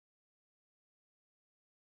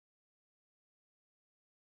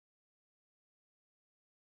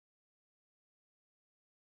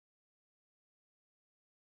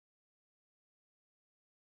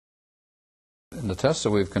in the tests that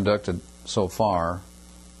we've conducted so far,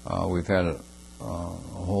 we've had a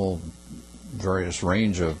whole various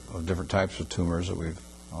range of different types of tumors that we've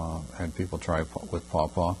had people try with Paw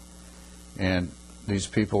Paw. And these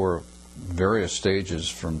people were various stages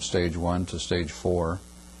from stage 1 to stage 4.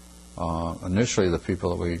 Initially, the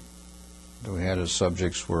people that we had as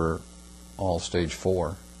subjects were all stage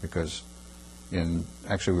 4 because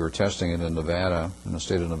actually we were testing it in Nevada, and the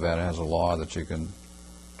state of Nevada has a law that you can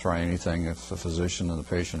try anything if the physician and the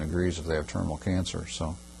patient agrees if they have terminal cancer.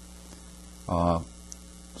 So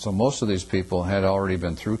most of these people had already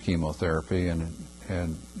been through chemotherapy and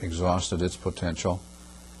had exhausted its potential,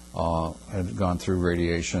 had gone through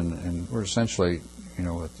radiation, and were essentially,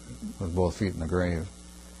 with both feet in the grave.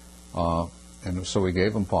 And so we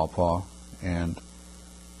gave them Paw Paw, and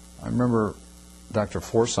I remember Dr.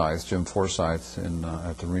 Forsyth, Jim Forsyth,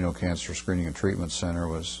 at the Reno Cancer Screening and Treatment Center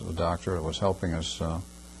was the doctor that was helping us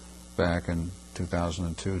back in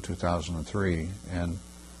 2002, 2003, and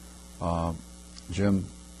Jim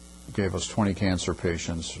gave us 20 cancer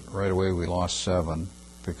patients. Right away we lost 7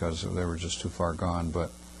 because they were just too far gone,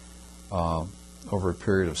 but over a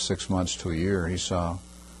period of 6 months to a year, he saw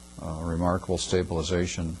a remarkable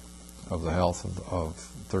stabilization of the health of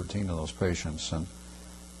 13 of those patients. And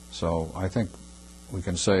so I think we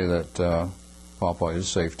can say that Paw Paw is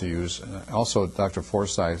safe to use. Also, Dr.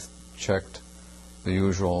 Forsyth checked the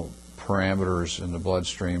usual parameters in the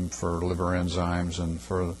bloodstream for liver enzymes and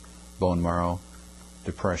for bone marrow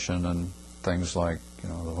depression and things like the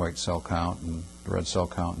white cell count and the red cell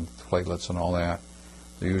count and platelets and all that.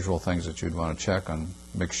 The usual things that you'd want to check and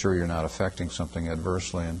make sure you're not affecting something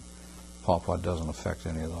adversely, and Paw Paw doesn't affect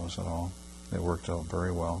any of those at all. It worked out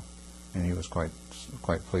very well, and he was quite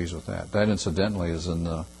pleased with that. That, incidentally, is in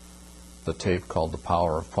the tape called "The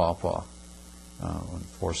Power of Paw Paw,"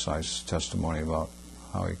 Forsyth's testimony about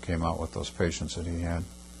how he came out with those patients that he had.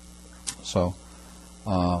 So,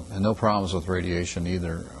 and no problems with radiation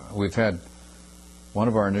either. We've had one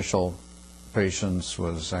of our initial patients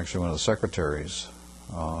was actually one of the secretaries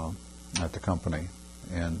at the company,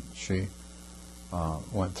 and she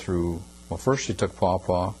went through, well, first she took Paw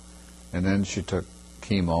Paw, and then she took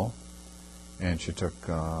chemo, and she took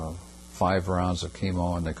 5 rounds of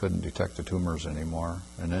chemo, and they couldn't detect the tumors anymore.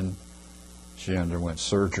 And then she underwent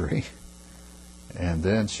surgery, and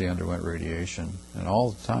then she underwent radiation, and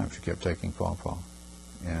all the time she kept taking Paw Paw.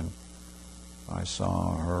 And I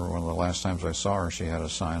saw her, one of the last times I saw her, she had a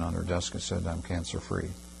sign on her desk that said, "I'm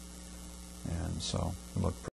cancer-free." And so it looked